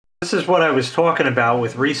This is what I was talking about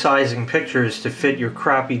with resizing pictures to fit your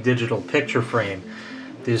crappy digital picture frame.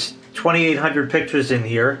 There's 2,800 pictures in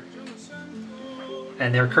here,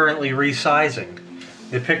 and they're currently resizing.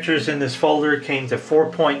 The pictures in this folder came to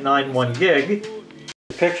 4.91 gig.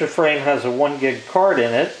 The picture frame has a 1 gig card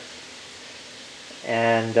in it,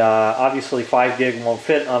 and obviously 5 gig won't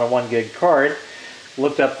fit on a 1 gig card.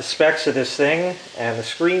 Looked up the specs of this thing, and the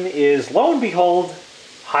screen is, lo and behold,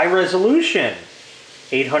 high resolution,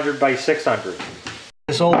 800 by 600.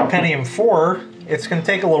 This old Pentium 4, it's going to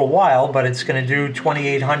take a little while, but it's going to do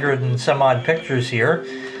 2,800 and some odd pictures here.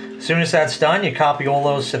 As soon as that's done, you copy all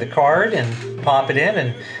those to the card and pop it in,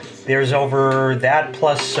 and there's over that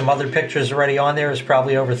plus some other pictures already on there. Is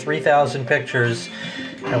probably over 3,000 pictures,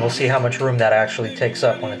 and we'll see how much room that actually takes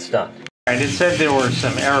up when it's done. Alright, it said there were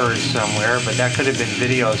some errors somewhere, but that could have been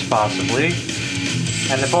videos possibly.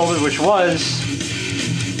 And the folder, which was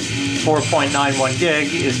 4.91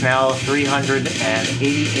 gig, is now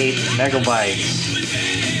 388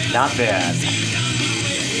 megabytes. Not bad.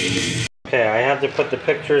 Okay, I had to put the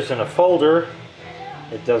pictures in a folder.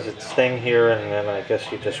 It does its thing here, and then I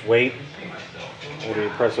guess you just wait. Or do you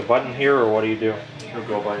press a button here, or what do you do? It'll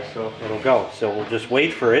go by itself. It'll go. So we'll just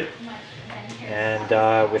wait for it. And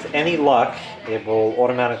with any luck, it will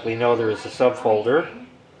automatically know there is a subfolder.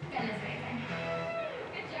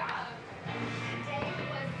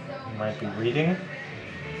 It might be reading.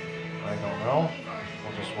 I don't know.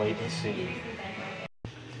 We'll just wait and see.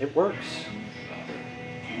 It works.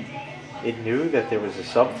 It knew that there was a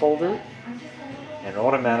subfolder and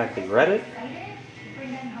automatically read it.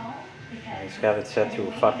 And it's got it set to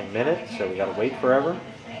a fucking minute, so we gotta wait forever.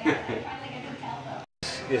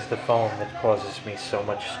 Is the phone that causes me so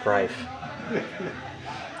much strife.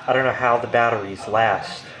 I don't know how the batteries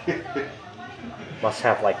last. Must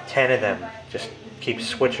have like 10 of them. Just keep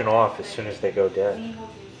switching off as soon as they go dead.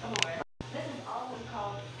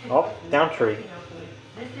 Oh, down tree.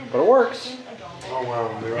 But it works. Oh wow.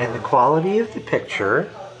 And the quality of the picture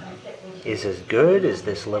is as good as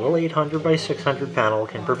this little 800 by 600 panel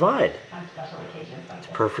can provide. It's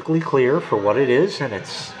perfectly clear for what it is and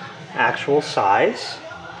its actual size.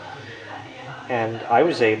 And I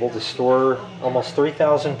was able to store almost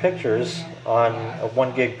 3,000 pictures on a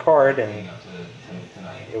 1 gig card, and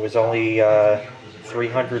it was only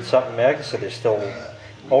 300 something meg, so there's still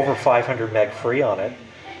over 500 meg free on it.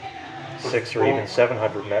 6 or even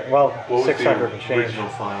 700 meg. Well, 600 and change. Original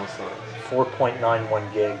file size?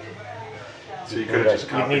 4.91 gig. So you could have just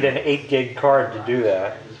You need an 8 gig card to do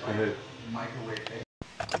that.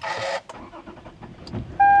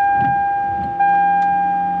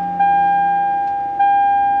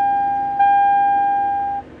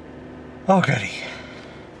 Oh, goody.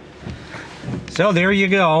 So there you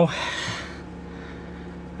go.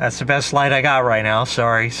 That's the best light I got right now,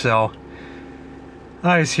 sorry. So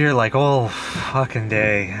I was here like all fucking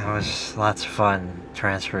day. It was lots of fun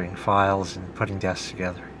transferring files and putting desks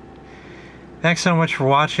together. Thanks so much for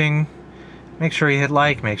watching. Make sure you hit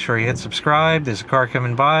like, make sure you hit subscribe. There's a car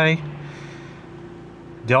coming by.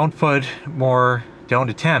 Don't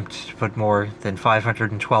attempt to put more than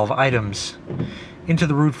 512 items into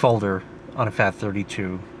the root folder on a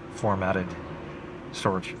FAT32 formatted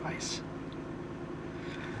storage device.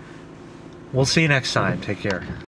 We'll see you next time. Take care.